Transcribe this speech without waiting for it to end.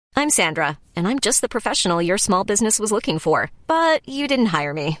I'm Sandra, and I'm just the professional your small business was looking for. But you didn't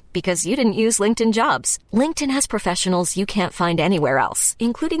hire me because you didn't use LinkedIn Jobs. LinkedIn has professionals you can't find anywhere else,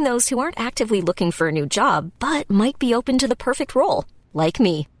 including those who aren't actively looking for a new job, but might be open to the perfect role, like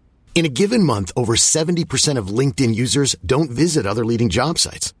me. In a given month, over 70% of LinkedIn users don't visit other leading job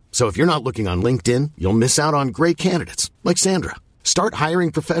sites. So if you're not looking on LinkedIn, you'll miss out on great candidates like Sandra. Start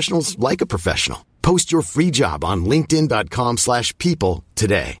hiring professionals like a professional. Post your free job on linkedin.com/people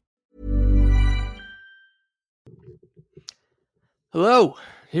today. Hello,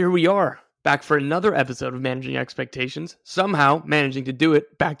 here we are, back for another episode of Managing Expectations, somehow managing to do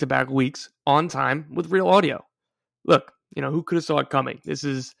it back-to-back weeks on time with real audio. Look, who could have saw it coming? This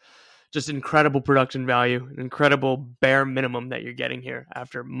is just incredible production value, an incredible bare minimum that you're getting here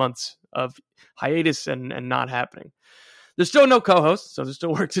after months of hiatus and not happening. There's still no co-host, so there's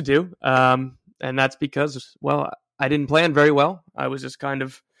still work to do. And that's because, well, I didn't plan very well. I was just kind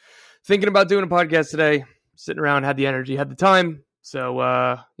of thinking about doing a podcast today, sitting around, had the energy, had the time. So,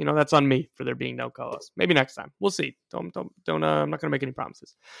 that's on me for there being no co-host. Maybe next time. We'll see. I'm not going to make any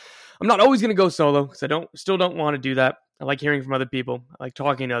promises. I'm not always going to go solo because I still don't want to do that. I like hearing from other people. I like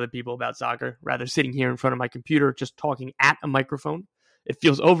talking to other people about soccer rather than sitting here in front of my computer just talking at a microphone. It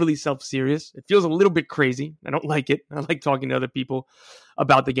feels overly self-serious. It feels a little bit crazy. I don't like it. I like talking to other people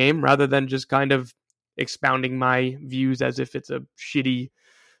about the game rather than just kind of expounding my views as if it's a shitty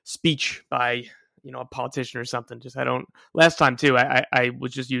speech by, a politician or something. Last time too, I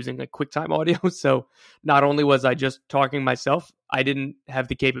was just using like QuickTime audio. So not only was I just talking myself, I didn't have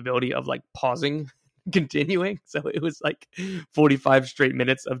the capability of like pausing, continuing. So it was like 45 straight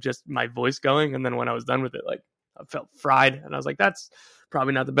minutes of just my voice going. And then when I was done with it, like I felt fried and I was like, that's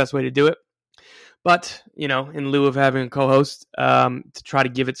probably not the best way to do it. But, in lieu of having a co-host, to try to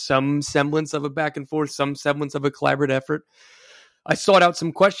give it some semblance of a back and forth, some semblance of a collaborative effort, I sought out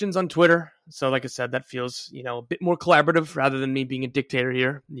some questions on Twitter. So like I said, that feels, a bit more collaborative rather than me being a dictator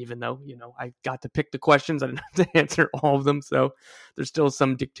here, even though, I got to pick the questions. I didn't have to answer all of them. So there's still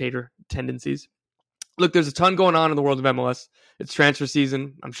some dictator tendencies. Look, there's a ton going on in the world of MLS. It's transfer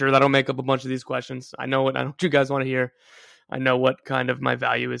season. I'm sure that'll make up a bunch of these questions. I know what you guys want to hear. I know what kind of my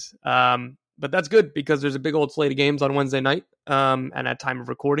value is. But that's good because there's a big old slate of games on Wednesday night. And at time of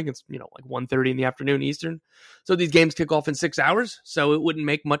recording, it's, like 1:30 in the afternoon Eastern. So these games kick off in 6 hours. So it wouldn't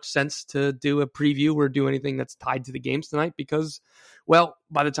make much sense to do a preview or do anything that's tied to the games tonight because, well,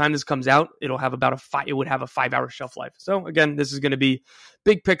 by the time this comes out, it'll have about it would have a 5-hour shelf life. So again, this is going to be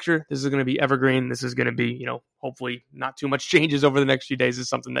big picture. This is going to be evergreen. This is going to be, hopefully not too much changes over the next few days. Is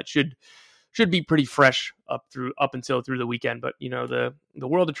something that should be pretty fresh up until through the weekend. But, the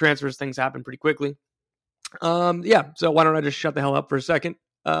world of transfers, things happen pretty quickly. So why don't I just shut the hell up for a second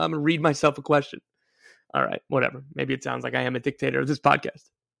and read myself a question? All right, whatever. Maybe it sounds like I am a dictator of this podcast.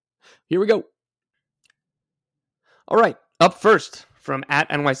 Here we go. All right, up first from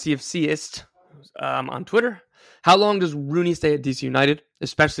 @NYCFCist on Twitter. How long does Rooney stay at DC United,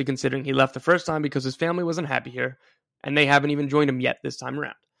 especially considering he left the first time because his family wasn't happy here, and they haven't even joined him yet this time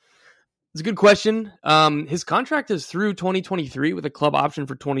around? It's a good question. His contract is through 2023 with a club option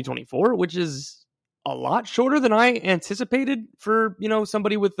for 2024, which is a lot shorter than I anticipated for,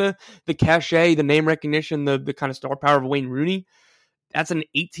 somebody with the cachet, the name recognition, the kind of star power of Wayne Rooney. That's an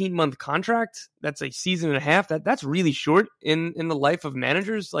 18-month contract. That's a season and a half. That's really short in the life of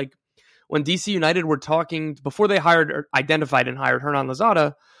managers. Like when DC United were talking before they identified and hired Hernan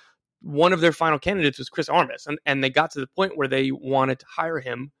Lozada, one of their final candidates was Chris Armas. And they got to the point where they wanted to hire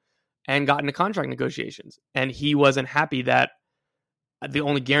him and got into contract negotiations. And he wasn't happy that the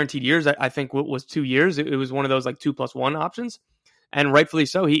only guaranteed years, I think, was 2 years. It was one of those like 2+1 options. And rightfully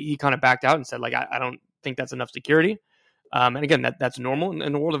so, he kind of backed out and said, like, I don't think that's enough security. And again, that's normal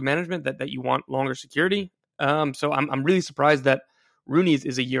in the world of management that you want longer security. So I'm really surprised that Rooney's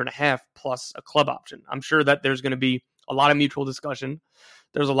is a year and a half plus a club option. I'm sure that there's going to be a lot of mutual discussion.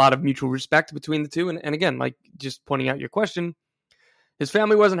 There's a lot of mutual respect between the two. And again, like just pointing out your question, his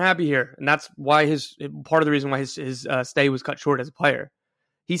family wasn't happy here, and that's why part of the reason why his stay was cut short as a player.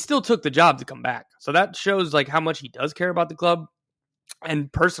 He still took the job to come back, so that shows like how much he does care about the club,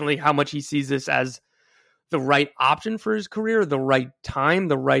 and personally how much he sees this as the right option for his career, the right time,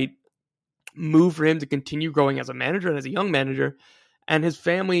 the right move for him to continue growing as a manager and as a young manager. And his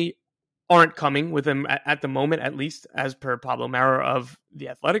family aren't coming with him at the moment, at least as per Pablo Mara of The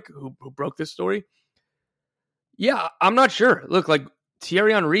Athletic, who broke this story. Yeah, I'm not sure. Look, like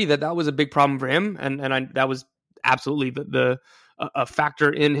Thierry Henry, that was a big problem for him, and that was absolutely a factor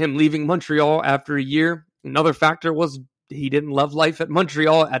in him leaving Montreal after a year. Another factor was he didn't love life at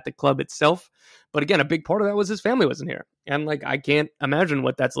Montreal at the club itself. But again, a big part of that was his family wasn't here. And like, I can't imagine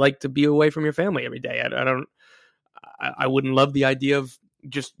what that's like to be away from your family every day. I wouldn't love the idea of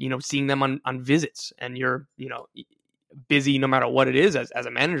just, seeing them on visits, and you're, busy no matter what it is as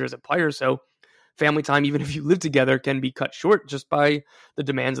a manager, as a player. So family time, even if you live together, can be cut short just by the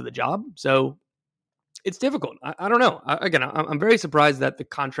demands of the job. So it's difficult. I don't know. I'm very surprised that the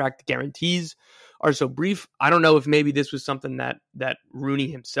contract guarantees are so brief. I don't know if maybe this was something that Rooney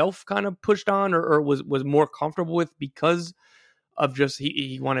himself kind of pushed on or was more comfortable with because of just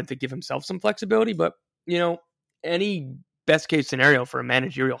he wanted to give himself some flexibility. But, any best case scenario for a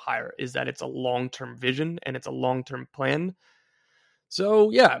managerial hire is that it's a long-term vision and it's a long-term plan.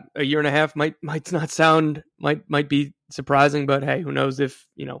 So yeah, a year and a half might be surprising, but hey, who knows if,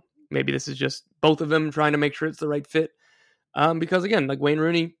 maybe this is just both of them trying to make sure it's the right fit. Because again, like Wayne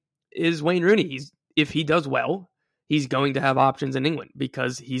Rooney is Wayne Rooney. If he does well, he's going to have options in England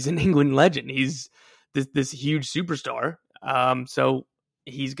because he's an England legend. He's this huge superstar. So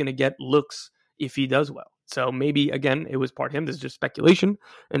he's going to get looks if he does well. So maybe, again, it was part him. This is just speculation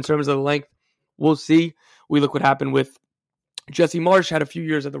in terms of the length. We'll see. We look what happened with Jesse Marsch, had a few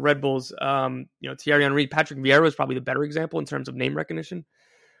years at the Red Bulls. Thierry Henry, Patrick Vieira is probably the better example in terms of name recognition.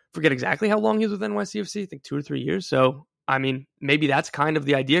 Forget exactly how long he was with NYCFC. I think 2 or 3 years. So, I mean, maybe that's kind of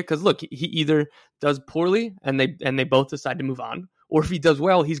the idea. Because look, he either does poorly and they both decide to move on, or if he does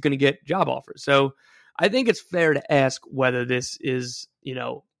well, he's going to get job offers. So I think it's fair to ask whether this is,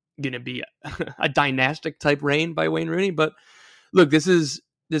 going to be a dynastic type reign by Wayne Rooney. But look, this is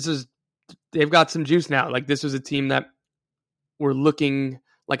they've got some juice now. Like, this was a team that were looking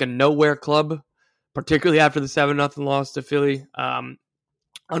like a nowhere club, particularly after the 7-0 loss to Philly. On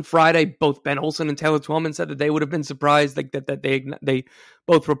Friday, both Ben Olsen and Taylor Twellman said that they would have been surprised, like that they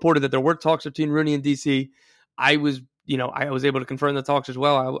both reported that there were talks between Rooney and DC. I was able to confirm the talks as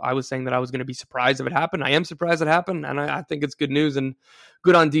well. I was saying that I was going to be surprised if it happened. I am surprised it happened, and I think it's good news and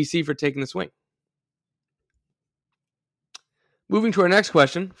good on DC for taking the swing. Moving to our next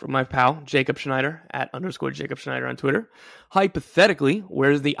question from my pal, Jacob Schneider, at _Jacob Schneider on Twitter. Hypothetically,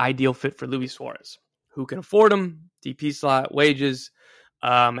 where's the ideal fit for Luis Suarez? Who can afford him? DP slot, wages?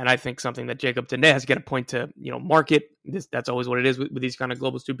 And I think something that Jacob today has to get a point to, market. That's always what it is with these kind of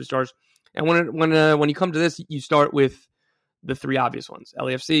global superstars. And when you come to this, you start with the three obvious ones: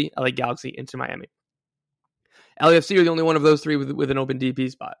 LAFC, LA Galaxy, Inter Miami. LAFC are the only one of those three with an open DP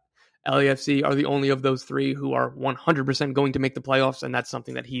spot. LAFC are the only of those three who are 100% going to make the playoffs, and that's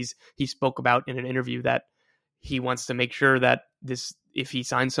something that he spoke about in an interview, that he wants to make sure that if he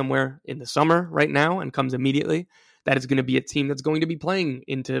signs somewhere in the summer right now and comes immediately, that is going to be a team that's going to be playing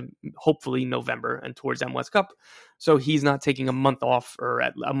into hopefully November and towards MLS Cup. So he's not taking a month off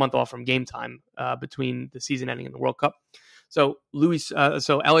from game time between the season ending and the World Cup. So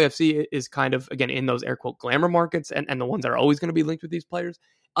so LAFC is kind of, again, in those air quote glamour markets and the ones that are always going to be linked with these players.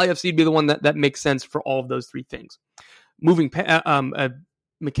 LAFC would be the one that makes sense for all of those three things. Michele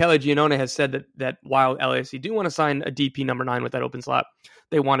Giannone has said that while LAFC do want to sign a DP number 9 with that open slot,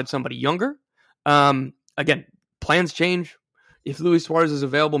 they wanted somebody younger. Again, plans change. If Luis Suarez is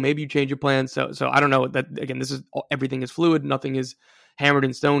available, maybe you change your plans. So I don't know. That, again, everything is fluid. Nothing is hammered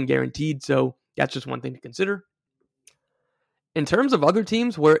in stone, guaranteed. So that's just one thing to consider. In terms of other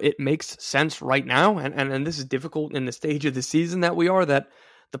teams where it makes sense right now, and this is difficult in the stage of the season that we are, that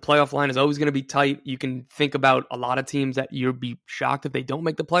the playoff line is always going to be tight. You can think about a lot of teams that you'd be shocked if they don't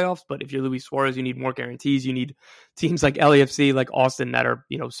make the playoffs. But if you're Luis Suarez, you need more guarantees. You need teams like LAFC, like Austin, that are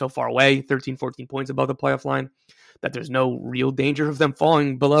so far away, 13, 14 points above the playoff line, that there's no real danger of them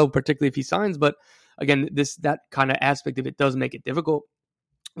falling below, particularly if he signs. But again, that kind of aspect of it does make it difficult.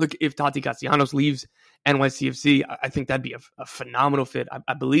 Look, if Tati Castellanos leaves NYCFC, I think that'd be a phenomenal fit.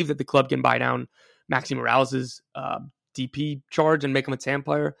 I believe that the club can buy down Maxi Morales' DP charge and make him a TAM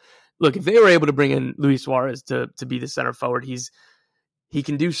player. Look, if they were able to bring in Luis Suarez to be the center forward, he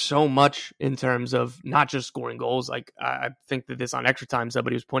can do so much in terms of not just scoring goals. Like, I think that this on Extra Time,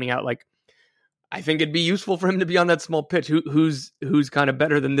 somebody was pointing out, like, I think it'd be useful for him to be on that small pitch. Who's kind of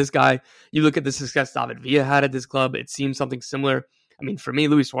better than this guy? You look at the success David Villa had at this club. It seems something similar. I mean, for me,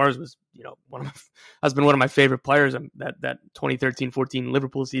 Luis Suarez was, has been one of my favorite players. That 2013-14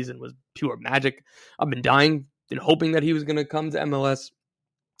 Liverpool season was pure magic. I've been dying and hoping that he was going to come to MLS.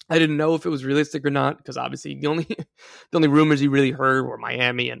 I didn't know if it was realistic or not, because obviously the only rumors you really heard were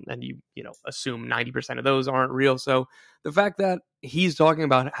Miami, and you assume 90% of those aren't real. So the fact that he's talking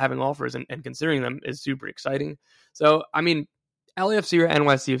about having offers and considering them is super exciting. So, I mean, LAFC or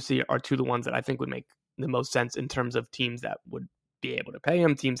NYCFC are two of the ones that I think would make the most sense in terms of teams that would be able to pay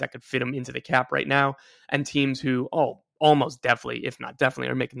him, teams that could fit him into the cap right now, and teams who, almost definitely, if not definitely,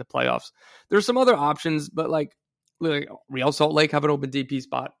 are making the playoffs. There's some other options, but like Real Salt Lake have an open DP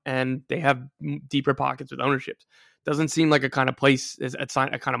spot, and they have deeper pockets with ownerships. Doesn't seem like a kind of place, a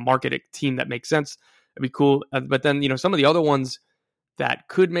kind of market team that makes sense. It'd be cool. But then, some of the other ones that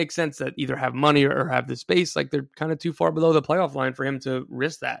could make sense that either have money or have the space, like they're kind of too far below the playoff line for him to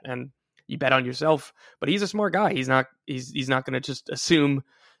risk that. And you bet on yourself, but he's a smart guy. He's not going to just assume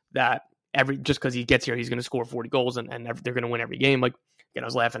that just because he gets here, he's going to score 40 goals and they're going to win every game. Like, I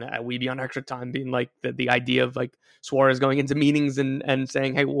was laughing at Weeby on Extra Time being like the idea of like Suarez going into meetings and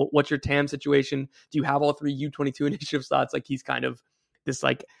saying, hey, what's your TAM situation? Do you have all 3 U22 initiative slots? Like he's kind of this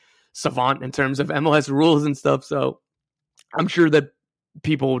like savant in terms of MLS rules and stuff. So I'm sure that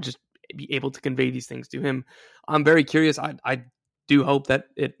people will just be able to convey these things to him. I'm very curious. I do hope that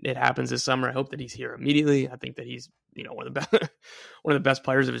it happens this summer. I hope that he's here immediately. I think that he's, one of the best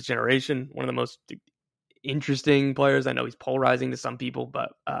players of his generation, one of the most interesting players. I know he's polarizing to some people,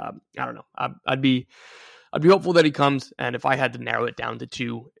 but I don't know. I'd be hopeful that he comes. And if I had to narrow it down to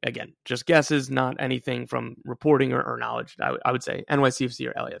 2, again, just guesses, not anything from reporting or knowledge, I would say NYCFC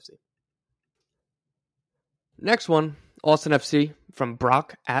or LAFC. Next one, Austin FC from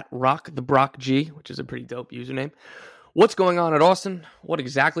Brock at Rock the Brock G, which is a pretty dope username. What's going on at Austin? What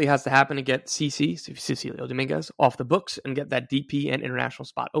exactly has to happen to get Cecilio Dominguez off the books and get that DP and international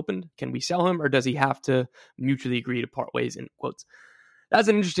spot opened? Can we sell him, or does he have to mutually agree to part ways, in quotes? That's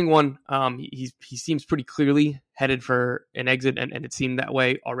an interesting one. He seems pretty clearly headed for an exit, and it seemed that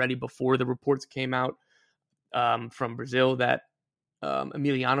way already before the reports came out from Brazil that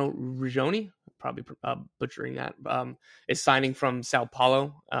Emiliano Rigoni, probably butchering that, is signing from Sao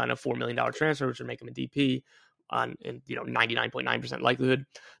Paulo on a $4 million transfer, which would make him a DP. On 99.9% likelihood.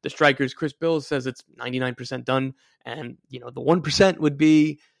 The Strikers, Chris Bills says it's 99% done, and the 1% would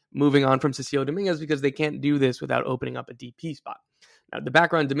be moving on from Cecilio Dominguez because they can't do this without opening up a DP spot. Now, the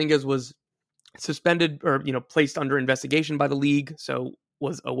background: Dominguez was suspended or placed under investigation by the league, so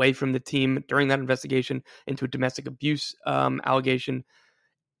was away from the team during that investigation into a domestic abuse allegation.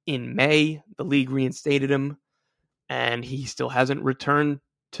 In May, the league reinstated him, and he still hasn't returned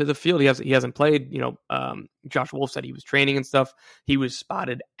to the field. He hasn't played. Josh Wolf said he was training and stuff. He was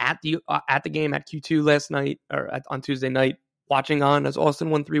spotted at the game at Q2 last night on Tuesday night, watching on as Austin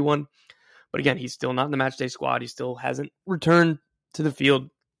won 3-1. But again, he's still not in the matchday squad. He still hasn't returned to the field.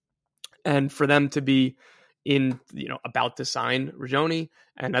 And for them to be about to sign Rigoni,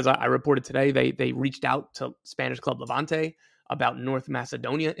 and as I reported today, they reached out to Spanish club Levante about North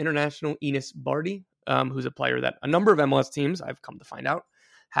Macedonia international Enes Bardi, who's a player that a number of MLS teams, I've come to find out,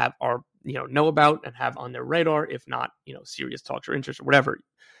 know about and have on their radar, if not, serious talks or interest or whatever.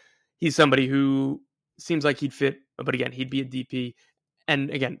 He's somebody who seems like he'd fit, but again, he'd be a DP. And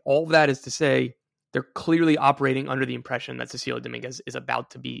again, all of that is to say they're clearly operating under the impression that Cecilio Dominguez is about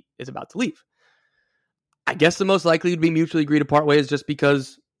to leave. I guess the most likely would be mutually agree to part ways, just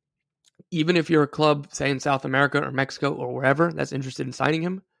because even if you're a club, say in South America or Mexico or wherever, that's interested in signing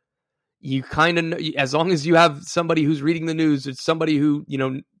him, you kind of know, as long as you have somebody who's reading the news, it's somebody who,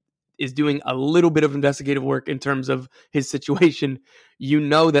 is doing a little bit of investigative work in terms of his situation,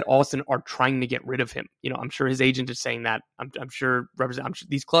 that Austin are trying to get rid of him. I'm sure his agent is saying that. I'm sure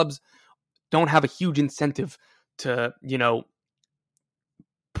these clubs don't have a huge incentive to,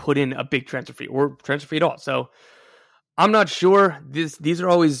 put in a big transfer fee or transfer fee at all. So I'm not sure. These are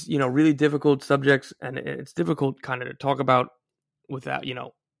always, really difficult subjects, and it's difficult kind of to talk about without,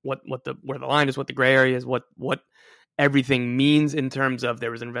 where the line is, what the gray area is, what everything means in terms of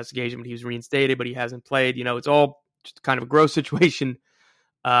there was an investigation, but he was reinstated, but he hasn't played. It's all just kind of a gross situation.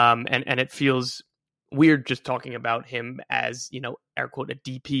 And it feels weird just talking about him as, air quote, a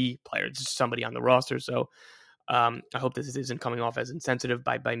DP player, just somebody on the roster. So I hope this isn't coming off as insensitive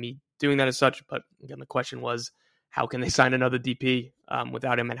by me doing that as such. But again, the question was, how can they sign another DP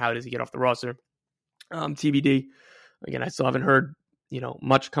without him, and how does he get off the roster? TBD. Again, I still haven't heard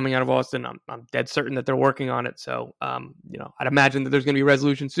much coming out of Austin. I'm dead certain that they're working on it. So, I'd imagine that there's going to be a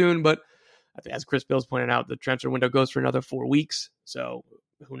resolution soon, but as Chris Bills pointed out, the transfer window goes for another 4 weeks. So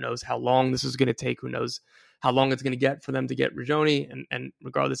who knows how long this is going to take? Who knows how long it's going to get for them to get Rigoni? And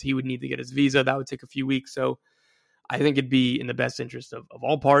regardless, he would need to get his visa. That would take a few weeks. So I think it'd be in the best interest of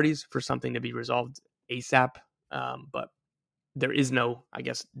all parties for something to be resolved ASAP. But there is no,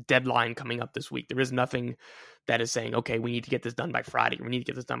 deadline coming up this week. There is nothing that is saying, okay, we need to get this done by Friday. We need to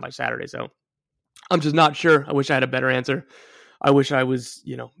get this done by Saturday. So I'm just not sure. I wish I had a better answer. I wish I was,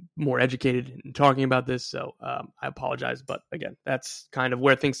 more educated in talking about this. So I apologize. But again, that's kind of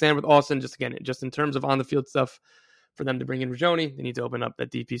where things stand with Austin. Just in terms of on the field stuff, for them to bring in Rigoni, they need to open up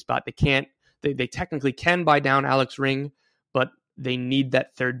that DP spot. They can't They technically can buy down Alex Ring, but they need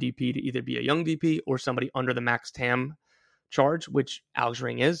that third DP to either be a young DP or somebody under the max TAM charge, which Alex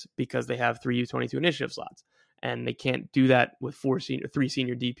Ring is, because they have 3 U22 initiative slots. And they can't do that with 3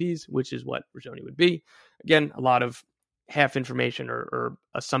 senior DPs, which is what Rizzoni would be. Again, a lot of half information or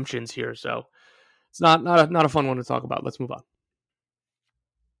assumptions here. So it's not a fun one to talk about. Let's move on.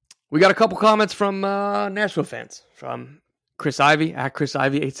 We got a couple comments from Nashville fans. From Chris Ivy at Chris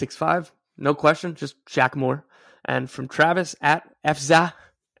Ivy 865. No question, just Shaq Moore. And from Travis at FZA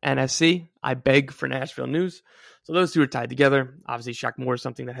NSC. I beg for Nashville news. So those two are tied together. Obviously, Shaq Moore is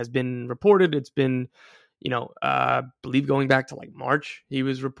something that has been reported. It's been, I believe going back to like March, he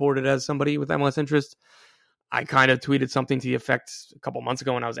was reported as somebody with MLS interest. I kind of tweeted something to the effect a couple months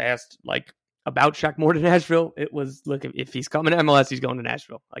ago when I was asked like about Shaq Moore to Nashville. It was, look, if he's coming to MLS, he's going to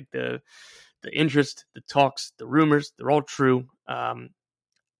Nashville. Like the interest, the talks, the rumors, they're all true.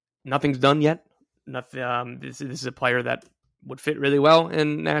 Nothing's done yet. Nothing. This is a player that would fit really well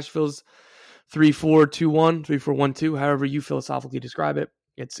in Nashville's 3-4-2-1, 3-4-1-2, however you philosophically describe it.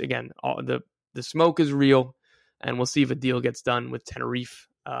 It's, again, all the smoke is real, and we'll see if a deal gets done with Tenerife,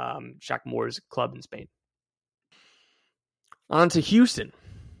 Shaq Moore's club in Spain. On to Houston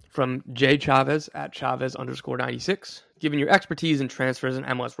from J. Chavez at Chavez_96. Given your expertise in transfers and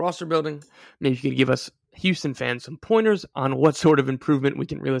MLS roster building, maybe you could give us Houston fans some pointers on what sort of improvement we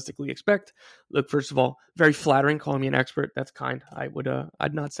can realistically expect. Look, first of all, very flattering calling me an expert. That's kind.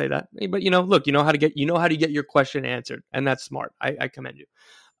 I'd not say that. But look, you know how to get your question answered, and that's smart. I commend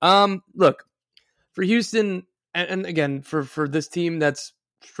you. Look, for Houston, and again, for this team that's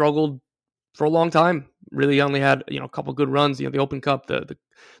struggled for a long time, really only had a couple good runs. The Open Cup, the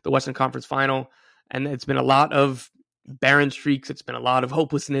Western Conference Final, and it's been a lot of barren streaks. It's been a lot of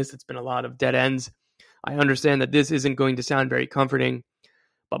hopelessness. It's been a lot of dead ends. I understand that this isn't going to sound very comforting,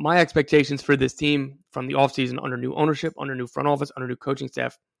 but my expectations for this team from the offseason under new ownership, under new front office, under new coaching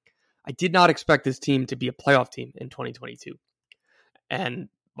staff, I did not expect this team to be a playoff team in 2022. And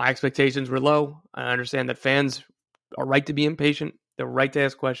my expectations were low. I understand that fans are right to be impatient. They're right to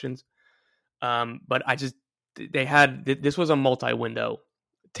ask questions. But this was a multi-window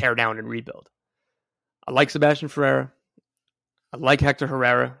tear down and rebuild. I like Sebastian Ferreira. I like Hector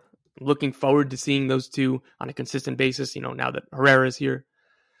Herrera. I'm looking forward to seeing those two on a consistent basis, now that Herrera is here.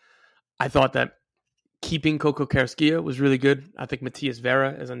 I thought that keeping Coco Carrasquilla was really good. I think Matias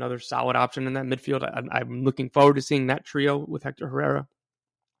Vera is another solid option in that midfield. I'm looking forward to seeing that trio with Hector Herrera.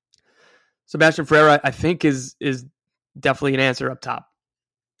 Sebastian Ferreira, I think, is definitely an answer up top.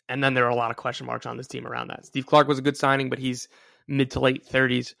 And then there are a lot of question marks on this team around that. Steve Clark was a good signing, but he's mid to late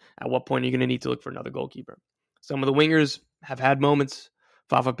 30s. At what point are you going to need to look for another goalkeeper? Some of the wingers have had moments.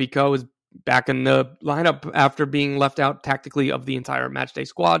 Fafa Picault is back in the lineup after being left out tactically of the entire matchday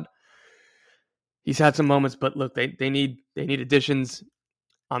squad. He's had some moments, but look, they need additions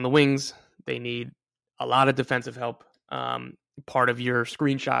on the wings. They need a lot of defensive help. Part of your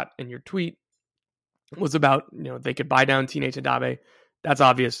screenshot in your tweet was about, they could buy down Teenage Adabe. That's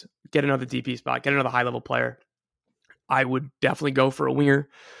obvious. Get another DP spot. Get another high-level player. I would definitely go for a winger,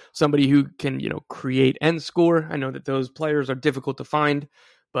 somebody who can, create and score. I know that those players are difficult to find,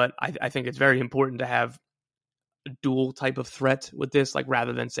 but I think it's very important to have a dual type of threat with this, like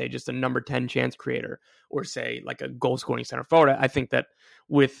rather than say just a number 10 chance creator or say like a goal-scoring center forward. I think that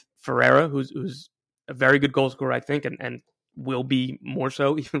with Ferreira, who's a very good goal scorer, I think, and will be more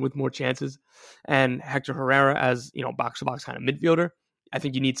so even with more chances, and Hector Herrera as, box-to-box kind of midfielder, I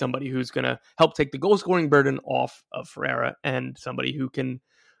think you need somebody who's going to help take the goal scoring burden off of Ferreira and somebody who can,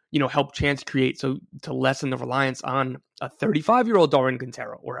 help chance create so to lessen the reliance on a 35-year-old Darwin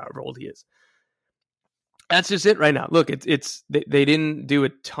Quintero or however old he is. That's just it right now. Look, they didn't do a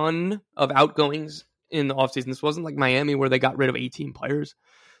ton of outgoings in the offseason. This wasn't like Miami where they got rid of 18 players.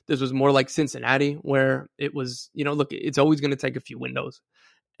 This was more like Cincinnati where it was, look, it's always going to take a few windows.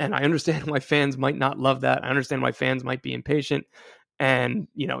 And I understand why fans might not love that. I understand why fans might be impatient. And,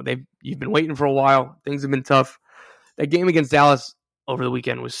 you've been waiting for a while. Things have been tough. That game against Dallas over the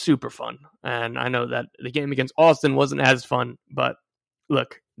weekend was super fun. And I know that the game against Austin wasn't as fun. But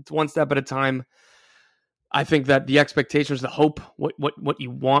look, it's one step at a time. I think that the expectations, the hope, what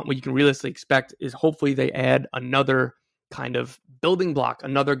you want, what you can realistically expect is hopefully they add another kind of building block,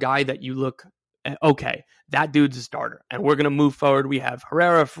 another guy that you look at, okay, that dude's a starter. And we're going to move forward. We have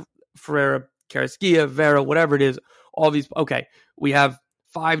Herrera, Ferreira, Carrasquilla, Vera, whatever it is. All these, okay, we have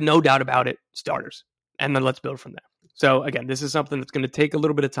 5, no doubt about it, starters. And then let's build from there. So again, this is something that's going to take a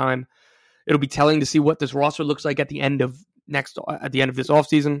little bit of time. It'll be telling to see what this roster looks like at the end of this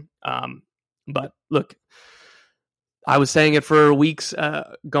offseason. But look, I was saying it for weeks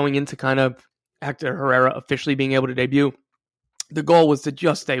going into kind of Hector Herrera officially being able to debut, the goal was to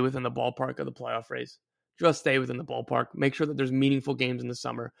just stay within the ballpark of the playoff race. Just stay within the ballpark. Make sure that there's meaningful games in the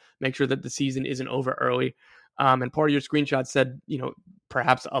summer. Make sure that the season isn't over early. And part of your screenshot said,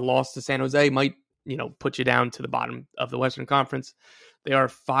 perhaps a loss to San Jose might, put you down to the bottom of the Western Conference. They are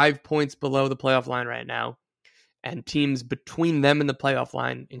 5 points below the playoff line right now. And teams between them and the playoff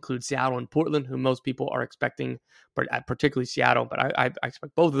line include Seattle and Portland, who most people are expecting, particularly Seattle. But I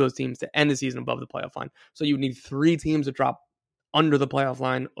expect both of those teams to end the season above the playoff line. So you need 3 teams to drop under the playoff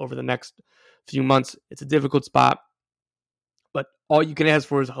line over the next few months. It's a difficult spot, but all you can ask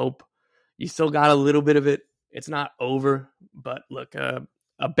for is hope. You still got a little bit of it. It's not over, but look, a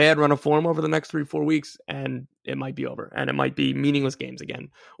bad run of form over the next 3-4 weeks, and it might be over. And it might be meaningless games again,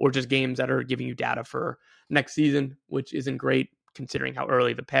 or just games that are giving you data for next season, which isn't great considering how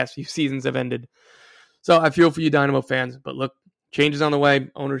early the past few seasons have ended. So I feel for you Dynamo fans, but look, changes on the way,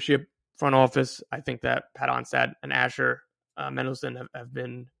 ownership, front office. I think that Pat Onstad and Asher Mendelsohn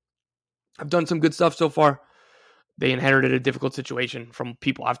have done some good stuff so far. They inherited a difficult situation from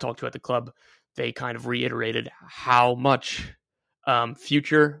people I've talked to at the club. They kind of reiterated how much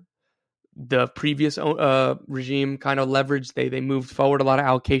future the previous regime kind of leveraged. They moved forward a lot of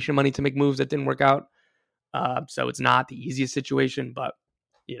allocation money to make moves that didn't work out. So it's not the easiest situation, but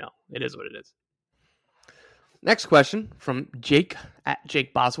it is what it is. Next question from Jake at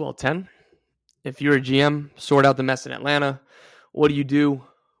Jake Boswell 10. If you're a GM, sort out the mess in Atlanta. What do you do?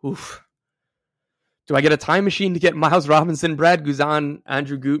 Oof. Do I get a time machine to get Miles Robinson, Brad Guzan,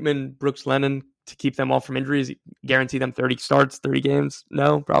 Andrew Gutman, Brooks Lennon to keep them off from injuries? Guarantee them 30 starts, 30 games?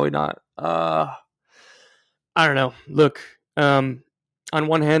 No, probably not. I don't know. Look, on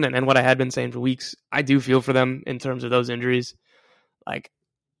one hand, and what I had been saying for weeks, I do feel for them in terms of those injuries. Like,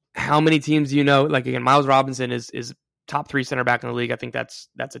 how many teams do you know? Like, again, Miles Robinson is top 3 center back in the league. I think that's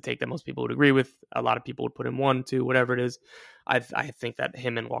a take that most people would agree with. A lot of people would put him 1, 2, whatever it is. I think that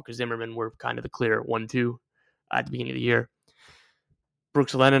him and Walker Zimmerman were kind of the clear 1, 2 at the beginning of the year.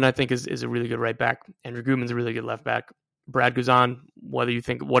 Brooks Lennon, I think, is a really good right back. Andrew Gutman's a really good left back. Brad Guzan, what do you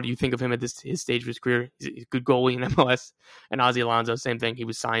think of him at his stage of his career? He's a good goalie in MLS. And Ozzie Alonso, same thing. He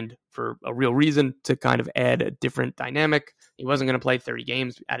was signed for a real reason to kind of add a different dynamic. He wasn't going to play 30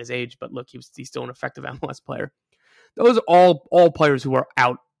 games at his age, but look, he's still an effective MLS player. Those are all players who are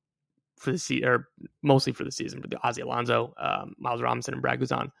out for the season, or mostly for the season. But Ozzie Alonso, Miles Robinson, and Brad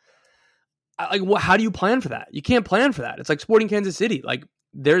Guzan. How do you plan for that? You can't plan for that. It's like Sporting Kansas City. Like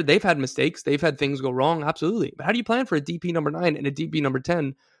they've had mistakes, they've had things go wrong, absolutely. But how do you plan for a DP number 9 and a DP number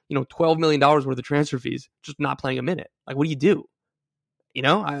 10? $12 million worth of transfer fees, just not playing a minute. Like, what do you do?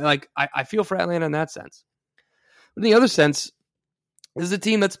 I feel for Atlanta in that sense. But in the other sense, this is a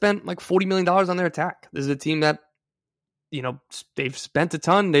team that spent like $40 million on their attack. This is a team that, they've spent a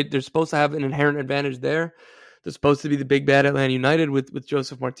ton. They're supposed to have an inherent advantage there. They're supposed to be the big bad Atlanta United with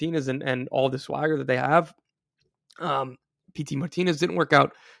Joseph Martinez and all the swagger that they have. PT Martinez didn't work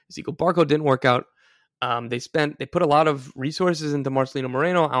out. Ezequiel Barco didn't work out. They put a lot of resources into Marcelino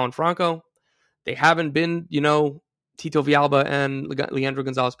Moreno, Alan Franco. They haven't been, Tito Villalba and Leandro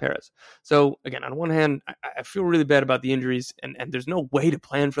Gonzalez-Perez. So again, on one hand, I feel really bad about the injuries, and there's no way to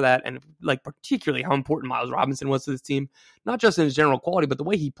plan for that. And like particularly how important Miles Robinson was to this team, not just in his general quality, but the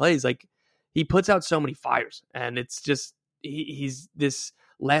way he plays. Like, he puts out so many fires, and it's just he's this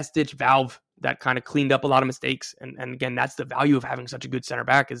last ditch valve that kind of cleaned up a lot of mistakes. And again, that's the value of having such a good center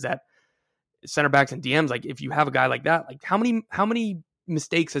back, is that center backs and DMs, like if you have a guy like that, like how many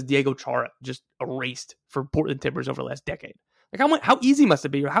mistakes has Diego Chara just erased for Portland Timbers over the last decade? Like how easy must it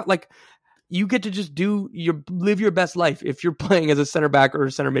be? Or how, like, you get to just live your best life if you're playing as a center back or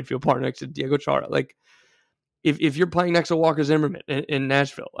a center midfield partner next to Diego Chara. Like, if you're playing next to Walker Zimmerman in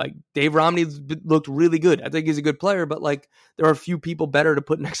Nashville, like Dave Romney looked really good. I think he's a good player, but like there are a few people better to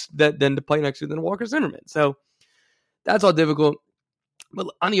put next than to play next to than Walker Zimmerman. So that's all difficult. But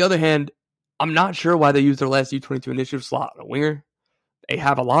on the other hand, I'm not sure why they used their last U22 initiative slot on a winger. They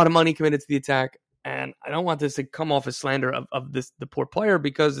have a lot of money committed to the attack, and I don't want this to come off as slander of the poor player,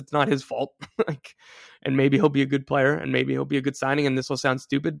 because it's not his fault. And maybe he'll be a good player, and maybe he'll be a good signing, and this will sound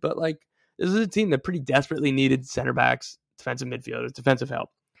stupid, but like, this is a team that pretty desperately needed center backs, defensive midfielders, defensive help.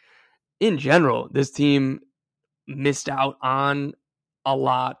 In general, this team missed out on a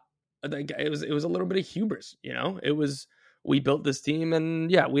lot. It was a little bit of hubris, It was, we built this team,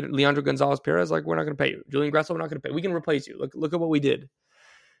 and Leandro Gonzalez-Perez, like, we're not going to pay you. Julian Gressel, we're not going to pay. We can replace you. Look at what we did.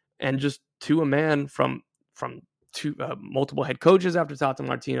 And just to a man from two multiple head coaches after Tata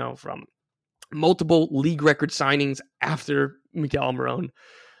Martino, from multiple league record signings after Miguel Almiron,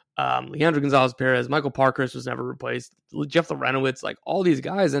 Leandro Gonzalez-Perez, Michael Parkhurst was never replaced, Jeff Lorenowitz, like all these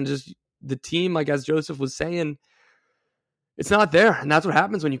guys, and just the team, like as Joseph was saying, it's not there. And that's what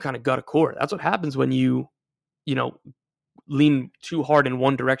happens when you kind of gut a core. That's what happens when you lean too hard in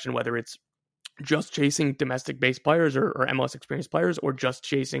one direction, whether it's just chasing domestic based players or MLS experienced players or just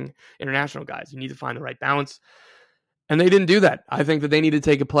chasing international guys. You need to find the right balance. And they didn't do that. I think that they need to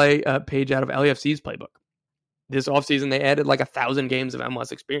take a page out of LAFC's playbook. This offseason, they added like 1,000 games of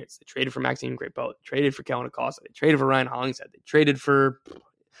MLS experience. They traded for Maxime Crépeau. They traded for Kellen Acosta. They traded for Ryan Hollingshead. They traded for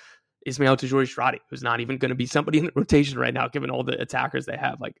Ismael Tajori-Shradi, who's not even going to be somebody in the rotation right now, given all the attackers they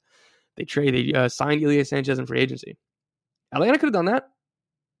have. Like they signed Ilya Sanchez in free agency. Atlanta could have done that.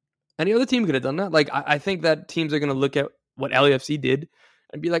 Any other team could have done that. Like I think that teams are going to look at what LAFC did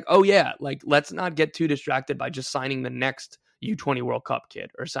and be like, oh yeah, like let's not get too distracted by just signing the next U20 World Cup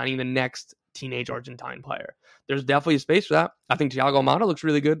kid or signing the next teenage Argentine player. There's definitely a space for that. I think Thiago Almada looks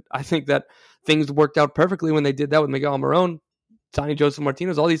really good. I think that things worked out perfectly when they did that with Miguel Almiron, signing Joseph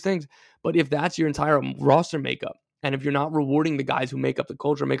Martinez, all these things. But if that's your entire roster makeup, and if you're not rewarding the guys who make up the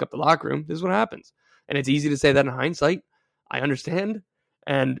culture, make up the locker room, this is what happens. And it's easy to say that in hindsight. I understand.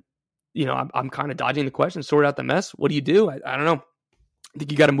 And, I'm kind of dodging the question, sort out the mess. What do you do? I don't know. I think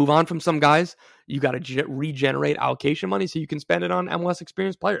you got to move on from some guys. You got to regenerate allocation money so you can spend it on MLS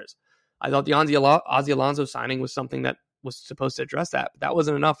experienced players. I thought the Ozzy Alonso signing was something that was supposed to address that, but that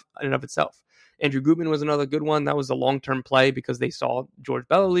wasn't enough in and of itself. Andrew Gutman was another good one. That was a long-term play because they saw George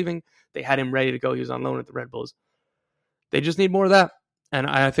Bello leaving. They had him ready to go. He was on loan at the Red Bulls. They just need more of that. And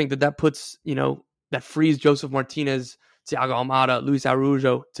I think that puts, that frees Joseph Martinez, Thiago Almada, Luis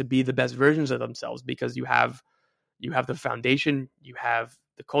Araujo to be the best versions of themselves because you have the foundation, you have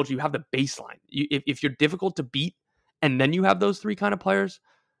the culture, you have the baseline. If you're difficult to beat and then you have those three kind of players,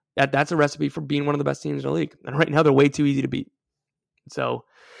 that's a recipe for being one of the best teams in the league. And right now they're way too easy to beat. So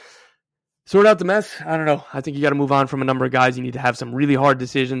sort out the mess. I don't know. I think you got to move on from a number of guys. You need to have some really hard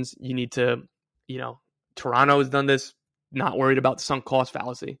decisions. You need to, Toronto has done this, not worried about the sunk cost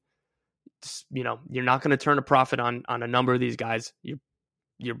fallacy. You're not going to turn a profit on a number of these guys.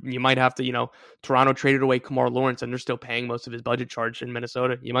 You might have to, Toronto traded away Kamar Lawrence and they're still paying most of his budget charge in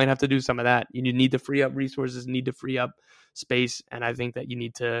Minnesota. You might have to do some of that. You need to free up resources, need to free up space. And I think that you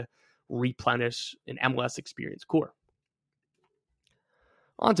need to replenish an MLS experience core.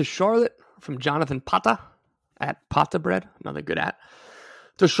 On to Charlotte from Jonathan Pata at Pata Bread. Another good at.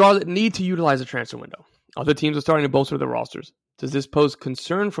 Does Charlotte need to utilize the transfer window? Other teams are starting to bolster their rosters. Does this pose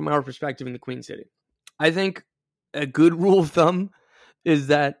concern from our perspective in the Queen City? I think a good rule of thumb is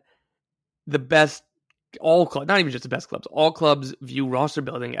that the best, all clubs, not even just the best clubs, all clubs view roster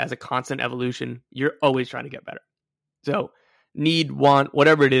building as a constant evolution. You're always trying to get better. So need, want,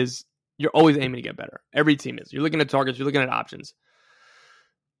 whatever it is, you're always aiming to get better. Every team is. You're looking at targets, you're looking at options.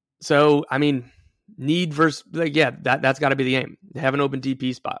 So, need versus, that's got to be the aim. They have an open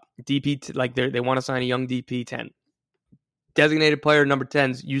DP spot. DP, they want to sign a young DP 10. Designated player number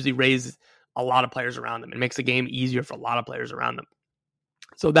 10s usually raise a lot of players around them. It makes the game easier for a lot of players around them.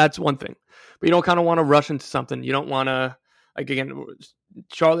 So that's one thing. But you don't kind of want to rush into something. You don't want to,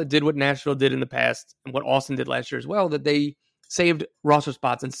 Charlotte did what Nashville did in the past and what Austin did last year as well, that they saved roster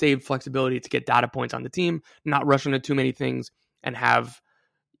spots and saved flexibility to get data points on the team, not rush into too many things and have,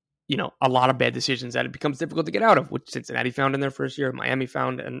 a lot of bad decisions that it becomes difficult to get out of, which Cincinnati found in their first year, Miami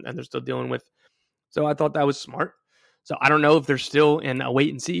found, and they're still dealing with. So I thought that was smart. So I don't know if they're still in a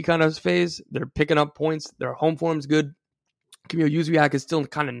wait and see kind of phase. They're picking up points. Their home form's good. Kamil Józwiak is still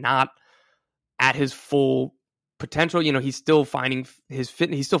kind of not at his full potential. He's still finding his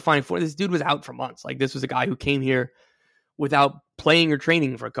fitness. He's still finding form. This dude was out for months. Like this was a guy who came here without playing or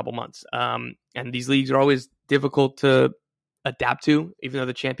training for a couple months. And these leagues are always difficult to adapt to, even though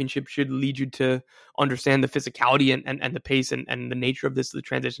the championship should lead you to understand the physicality and the pace and the nature of the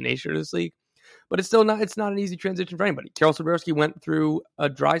transition nature of this league. But it's not an easy transition for anybody. Karol Swiderski went through a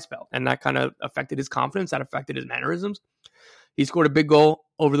dry spell, and that kind of affected his confidence. That affected his mannerisms. He scored a big goal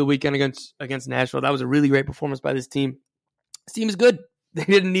over the weekend against Nashville. That was a really great performance by this team. This team is good. They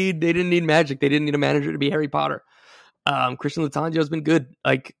didn't need magic. They didn't need a manager to be Harry Potter. Christian Lattanzio has been good.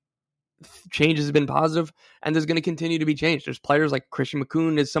 Change has been positive, and there's going to continue to be change. There's players like Christian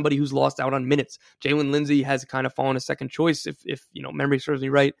McCoon is somebody who's lost out on minutes. Jalen Lindsey has kind of fallen a second choice, if memory serves me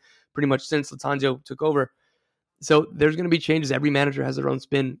right, pretty much since Lattanzio took over. So there's going to be changes. Every manager has their own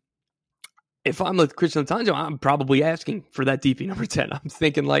spin. If I'm with Christian Lattanzio, I'm probably asking for that DP number 10. I'm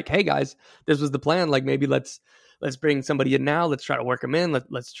thinking hey guys, this was the plan. Maybe let's bring somebody in now. Let's try to work them in.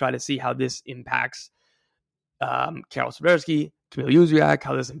 Let's try to see how this impacts Karol Swiderski, Kamil Józwiak,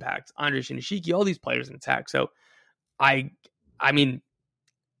 how this impacts Andre Shinashiki, all these players in attack. So I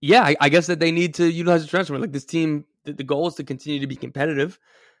guess that they need to utilize the transfer. This team, the goal is to continue to be competitive.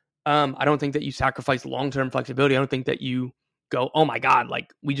 I don't think that you sacrifice long-term flexibility. I don't think that you go, oh my God,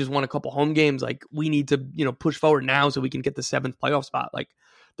 like we just won a couple home games. Like we need to, push forward now so we can get the 7th playoff spot. Like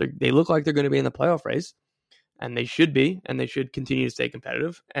they look like they're going to be in the playoff race, and they should be, and they should continue to stay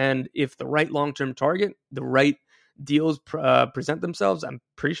competitive. And if the right long-term target, the right deals present themselves, I'm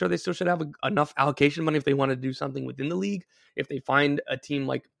pretty sure they still should have enough allocation money if they want to do something within the league. If they find a team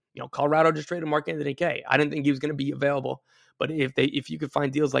like, Colorado just traded Marc-Anthony Kaye. I didn't think he was going to be available, but if you could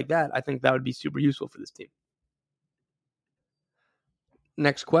find deals like that, I think that would be super useful for this team.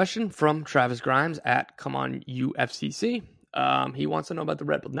 Next question from Travis Grimes at Come On UFCC. He wants to know about the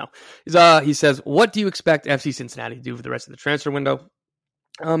Red Bull. No, he says, what do you expect FC Cincinnati to do for the rest of the transfer window?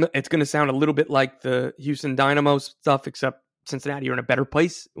 It's going to sound a little bit like the Houston Dynamo stuff, except Cincinnati are in a better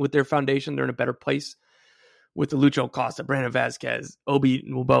place with their foundation. They're in a better place with the Lucho Costa, Brandon Vazquez, Obi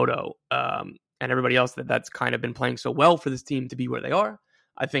Nwobodo, and everybody else that's kind of been playing so well for this team to be where they are.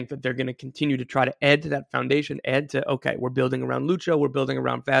 I think that they're going to continue to try to add to that foundation, okay, we're building around Lucho, we're building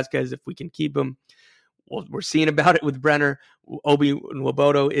around Vazquez if we can keep him. Well, we're seeing about it with Brenner. Obi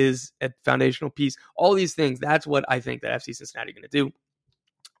Nwobodo is a foundational piece. All these things, that's what I think that FC Cincinnati are going to do.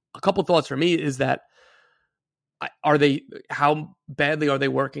 A couple thoughts for me is that how badly are they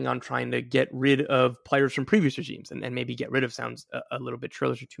working on trying to get rid of players from previous regimes? And maybe get rid of sounds a little bit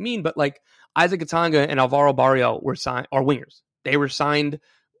churlish or too mean, but like Isaac Katanga and Alvaro Barrio are wingers. They were signed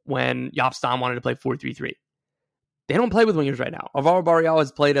when Jaap Stam wanted to play 4-3-3. They don't play with wingers right now. Alvaro Barrio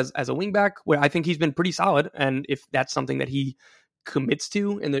has played as a wingback, where I think he's been pretty solid. And if that's something that he commits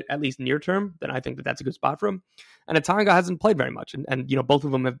to in the at least near term, then I think that that's a good spot for him. And Atanga hasn't played very much. And both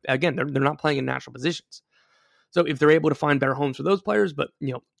of them have, again, they're not playing in natural positions. So if they're able to find better homes for those players, but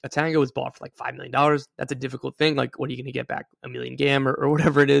Atanga was bought for like $5 million. That's a difficult thing. Like, what are you going to get back? $1 million GAM or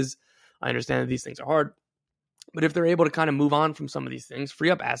whatever it is. I understand that these things are hard. But if they're able to kind of move on from some of these things, free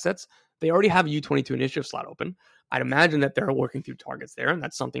up assets, they already have a U22 initiative slot open. I'd imagine that they're working through targets there, and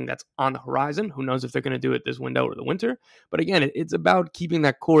that's something that's on the horizon. Who knows if they're going to do it this window or the winter. But again, it's about keeping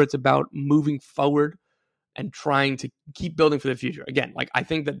that core. It's about moving forward and trying to keep building for the future. Again, like I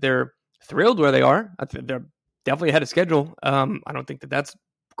think that they're thrilled where they are. I think they're definitely ahead of schedule. I don't think that that's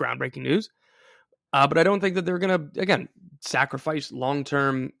groundbreaking news. But I don't think that they're going to, again, sacrifice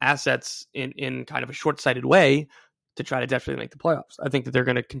long-term assets in kind of a short-sighted way to try to definitely make the playoffs. I think that they're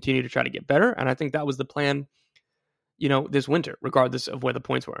going to continue to try to get better, and I think that was the plan, this winter, regardless of where the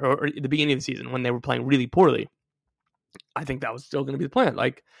points were, or at the beginning of the season when they were playing really poorly. I think that was still going to be the plan.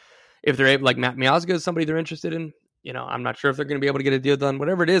 Like, if they're able, like Matt Miazga is somebody they're interested in, I'm not sure if they're going to be able to get a deal done,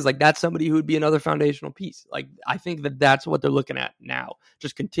 whatever it is, like that's somebody who would be another foundational piece. Like, I think that that's what they're looking at now,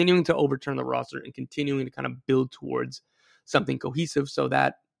 just continuing to overturn the roster and continuing to kind of build towards something cohesive so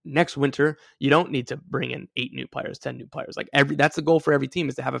that next winter, you don't need to bring in 8 new players, 10 new players. Like that's the goal for every team,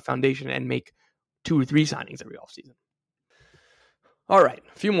 is to have a foundation and make 2 or 3 signings every offseason. All right,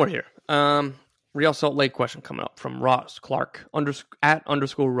 a few more here. Real Salt Lake question coming up from Ross Clark at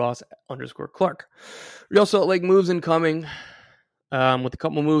 _Ross _Clark. Real Salt Lake moves incoming with a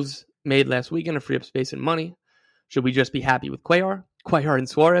couple moves made last weekend to free up space and money. Should we just be happy with Cuellar and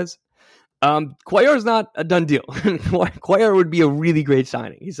Suarez? Cuellar is not a done deal. Cuellar would be a really great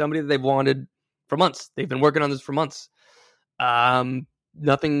signing. He's somebody that they've wanted for months. They've been working on this for months.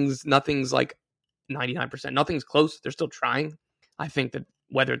 Nothing's like 99%. Nothing's close. They're still trying. I think that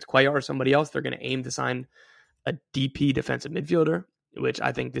whether it's Cuellar or somebody else, they're going to aim to sign a DP defensive midfielder, which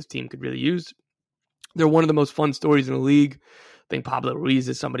I think this team could really use. They're one of the most fun stories in the league. I think Pablo Ruiz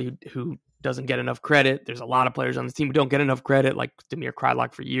is somebody who doesn't get enough credit. There's a lot of players on this team who don't get enough credit, like Damir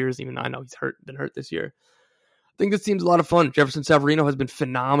Kreilach for years, even though I know he's been hurt this year. I think this team's a lot of fun. Jefferson Severino has been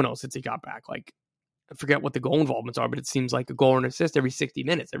phenomenal since he got back. Like, I forget what the goal involvements are, but it seems like a goal and assist every 60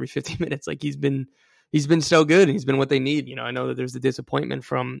 minutes, every 50 minutes. Like, he's been so good, and he's been what they need. I know that there's the disappointment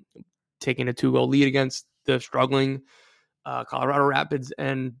from taking a 2-goal lead against the struggling Colorado Rapids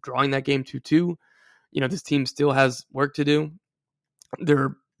and drawing that game 2-2. This team still has work to do.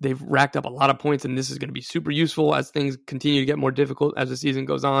 They've racked up a lot of points, and this is going to be super useful as things continue to get more difficult as the season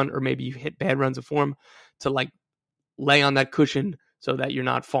goes on, or maybe you hit bad runs of form to like lay on that cushion so that you're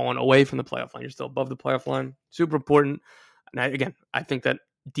not falling away from the playoff line. You're still above the playoff line. Super important. And I think that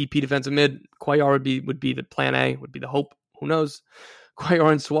DP defensive mid, Cuellar would be the plan A, would be the hope. Who knows?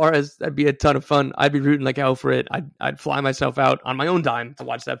 Cuellar and Suarez, that'd be a ton of fun. I'd be rooting like hell for it. I'd fly myself out on my own dime to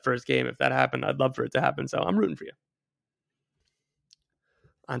watch that first game. If that happened, I'd love for it to happen. So I'm rooting for you.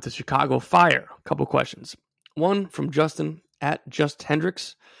 On to Chicago Fire. A couple questions. One from Justin at Just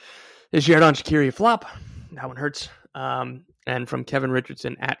Hendricks. Is Xherdan Shaqiri a flop? That one hurts. And from Kevin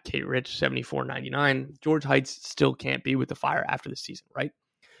Richardson at KRich7499. George Heights still can't be with the Fire after the season, right?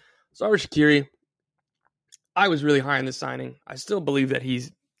 Sarver Shaqiri, I was really high on this signing. I still believe that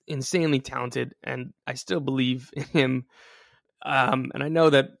he's insanely talented, and I still believe in him. And I know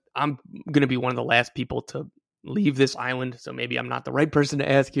that I'm going to be one of the last people to leave this island, so maybe I'm not the right person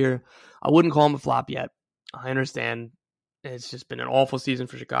to ask here. I wouldn't call him a flop yet. I understand it's just been an awful season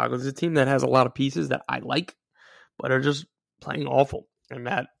for Chicago. There's a team that has a lot of pieces that I like, but are just playing awful. And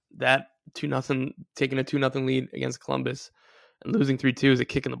that 2-0, taking a 2-0 lead against Columbus and losing 3-2 is a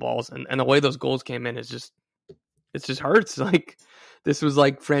kick in the balls. And the way those goals came in is just, it just hurts. Like, this was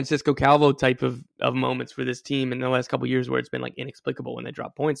like Francisco Calvo type of moments for this team in the last couple of years where it's been like inexplicable when they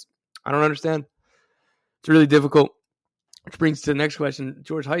drop points. I don't understand. It's really difficult. Which brings to the next question.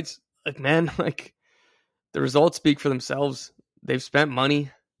 George Heights, like, man, like, the results speak for themselves. They've spent money.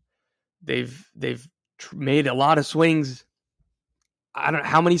 They've made a lot of swings. I don't know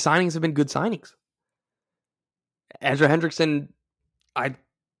how many signings have been good signings. Ezra Hendrickson, I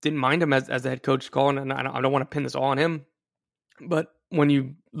didn't mind him as the head coach calling, and I don't want to pin this all on him. But when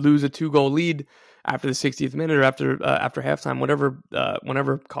you lose a 2-goal lead after the 60th minute or after halftime,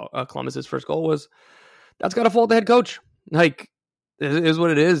 whenever Columbus's first goal was, that's got to fall to the head coach. Like, it is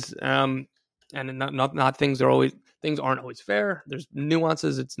what it is. And not things aren't always fair. There's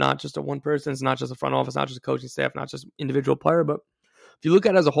nuances. It's not just a one person. It's not just a front office. Not just a coaching staff. Not just individual player. But if you look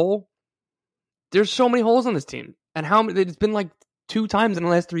at it as a whole, there's so many holes on this team. And it's been like 2 times in the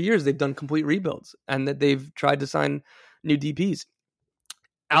last 3 years they've done complete rebuilds and that they've tried to sign new DPs.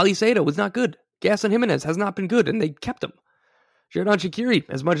 Ali Seda was not good. Gaston Jimenez has not been good, and they kept him. Xherdan Shaqiri,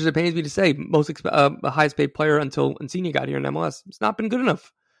 as much as it pains me to say, highest paid player until Insigne got here in MLS, it's not been good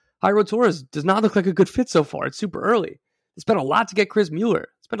enough. Jairo Torres does not look like a good fit so far. It's super early. They spent a lot to get Chris Mueller.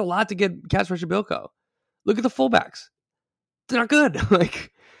 Spent a lot to get Kacper Shibilko. Look at the fullbacks. They're not good.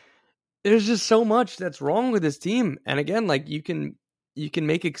 Like, there's just so much that's wrong with this team. And again, like, you can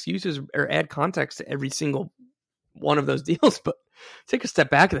make excuses or add context to every single one of those deals, but take a step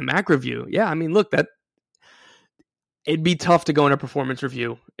back in the macro view. Yeah, I mean, look, that it'd be tough to go in a performance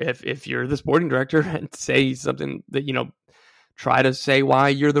review if you're the sporting director and say something that, try to say why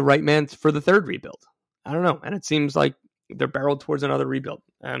you're the right man for the third rebuild. I don't know. And it seems like they're barreled towards another rebuild.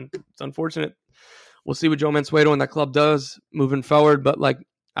 And it's unfortunate. We'll see what Joe Mansueto and that club does moving forward. But like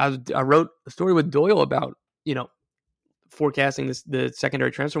I wrote a story with Doyle about, forecasting the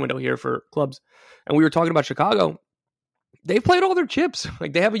secondary transfer window here for clubs. And we were talking about Chicago. They've played all their chips.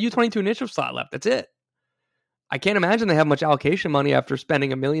 Like, they have a U22 initiative slot left. That's it. I can't imagine they have much allocation money after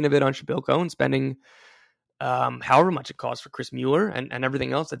spending $1 million of it on Shibilko and spending however much it costs for Chris Mueller and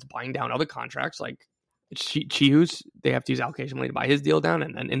everything else that's buying down other contracts. Like Chihu's, they have to use allocation money to buy his deal down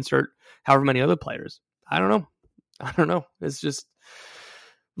and insert however many other players. I don't know. It's just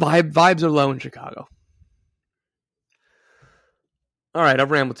vibes are low in Chicago. All right,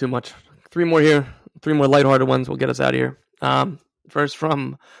 I've rambled too much. 3 more here. 3 more lighthearted ones will get us out of here. First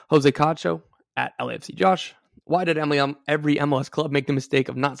from Jose Cacho at LAFC Josh. Why did every MLS club make the mistake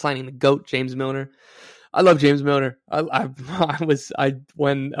of not signing the GOAT, James Milner? I love James Milner.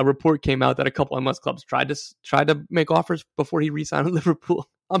 When a report came out that a couple MLS clubs tried to make offers before he re-signed with Liverpool.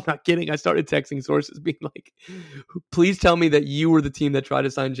 I'm not kidding. I started texting sources being like, please tell me that you were the team that tried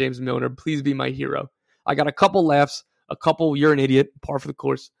to sign James Milner. Please be my hero. I got a couple laughs, a couple, you're an idiot, par for the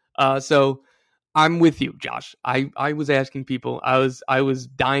course. So I'm with you, Josh. I was asking people. I was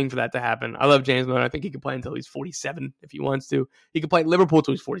dying for that to happen. I love James Milner. I think he could play until he's 47 if he wants to. He could play at Liverpool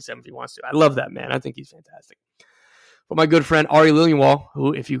until he's 47 if he wants to. I love that man. I think he's fantastic. But my good friend Ari Lillienwall,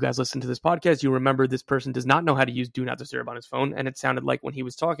 who, if you guys listen to this podcast, you remember this person does not know how to use Do Not Disturb on his phone, and it sounded like when he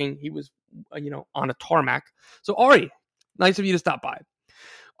was talking, he was on a tarmac. So Ari, nice of you to stop by.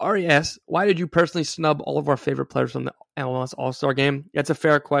 Ari asks, why did you personally snub all of our favorite players from the MLS All-Star Game? That's a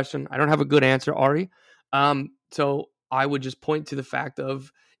fair question. I don't have a good answer, Ari. So I would just point to the fact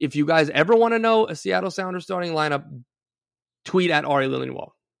of, if you guys ever want to know a Seattle Sounders starting lineup, tweet at Ari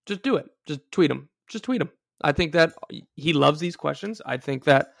Lillienwall. Just do it. Just tweet him. I think that he loves these questions. I think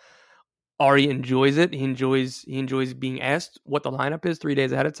that Ari enjoys it. He enjoys being asked what the lineup is 3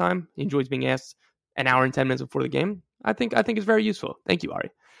 days ahead of time. He enjoys being asked an hour and 10 minutes before the game. I think it's very useful. Thank you, Ari.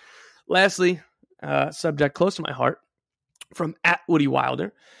 Lastly, subject close to my heart, from at Woody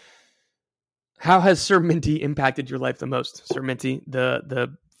Wilder. How has Sir Minty impacted your life the most? Sir Minty,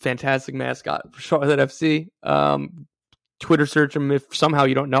 the fantastic mascot for Charlotte FC. Twitter search him if somehow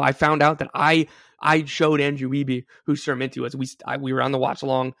you don't know. I found out that I showed Andrew Wiebe who Sir Minty was. We were on the watch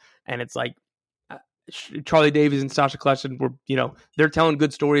along, and it's like Charlie Davies and Sasha Kleshin were, they're telling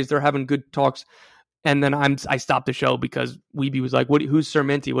good stories, they're having good talks. And then I stopped the show because Wiebe was like, who's Sir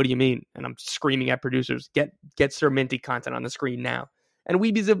Minty? What do you mean? And I'm screaming at producers, get Sir Minty content on the screen now. And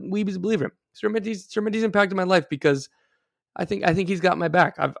Weeby's a believer. Sir Minty's impacted my life because I think he's got my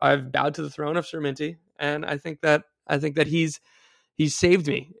back. I've bowed to the throne of Sir Minty, and I think that he's saved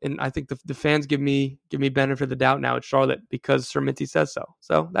me, and I think the fans give me benefit of the doubt now at Charlotte because Sir Minty says so.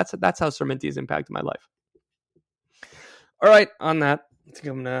 So that's how Sir Minty has impacted my life. All right, on that, I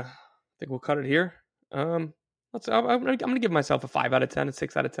think we'll cut it here. I'm gonna give myself a 5 out of 10, a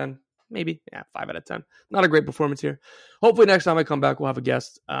 6 out of 10, maybe. Yeah, 5 out of 10. Not a great performance here. Hopefully next time I come back, we'll have a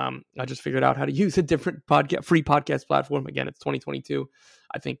guest. I just figured out how to use a different free podcast platform. Again, it's 2022.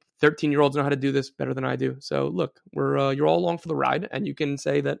 I think 13-year-olds know how to do this better than I do. So look, you're all along for the ride, and you can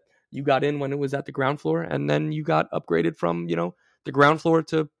say that you got in when it was at the ground floor, and then you got upgraded from the ground floor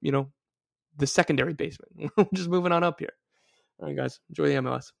to the secondary basement. We're just moving on up here. All right, guys, enjoy the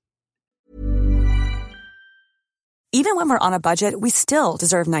MLS. Even when we're on a budget, we still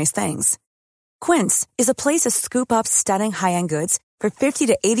deserve nice things. Quince is a place to scoop up stunning high-end goods for 50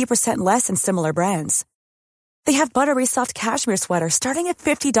 to 80% less than similar brands. They have buttery soft cashmere sweaters starting at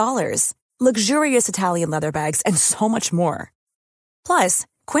 $50, luxurious Italian leather bags, and so much more. Plus,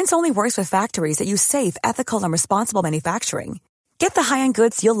 Quince only works with factories that use safe, ethical, and responsible manufacturing. Get the high-end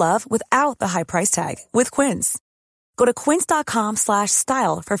goods you'll love without the high price tag with Quince. Go to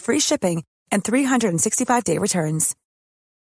quince.com/style for free shipping and 365-day returns.